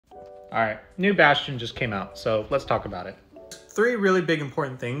All right, new Bastion just came out, so let's talk about it. Three really big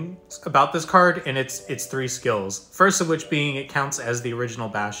important things about this card, and it's three skills. First of which being it counts as the original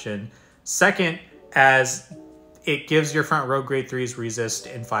Bastion. Second, as it gives your front row grade 3s resist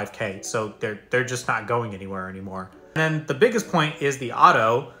in 5k, so they're just not going anywhere anymore. And then the biggest point is the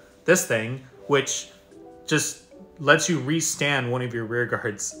auto, this thing, which just lets you restand one of your rear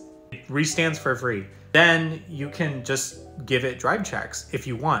guards. It restands for free. Then you can just give it drive checks if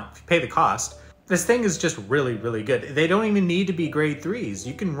you want, if you pay the cost. This thing is just really, really good. They don't even need to be grade 3s.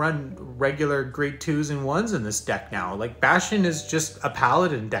 You can run regular grade 2s and 1s in this deck now. Like, Bastion is just a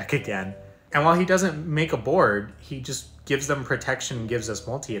paladin deck again. And while he doesn't make a board, he just gives them protection and gives us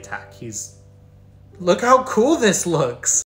multi-attack. Look how cool this looks!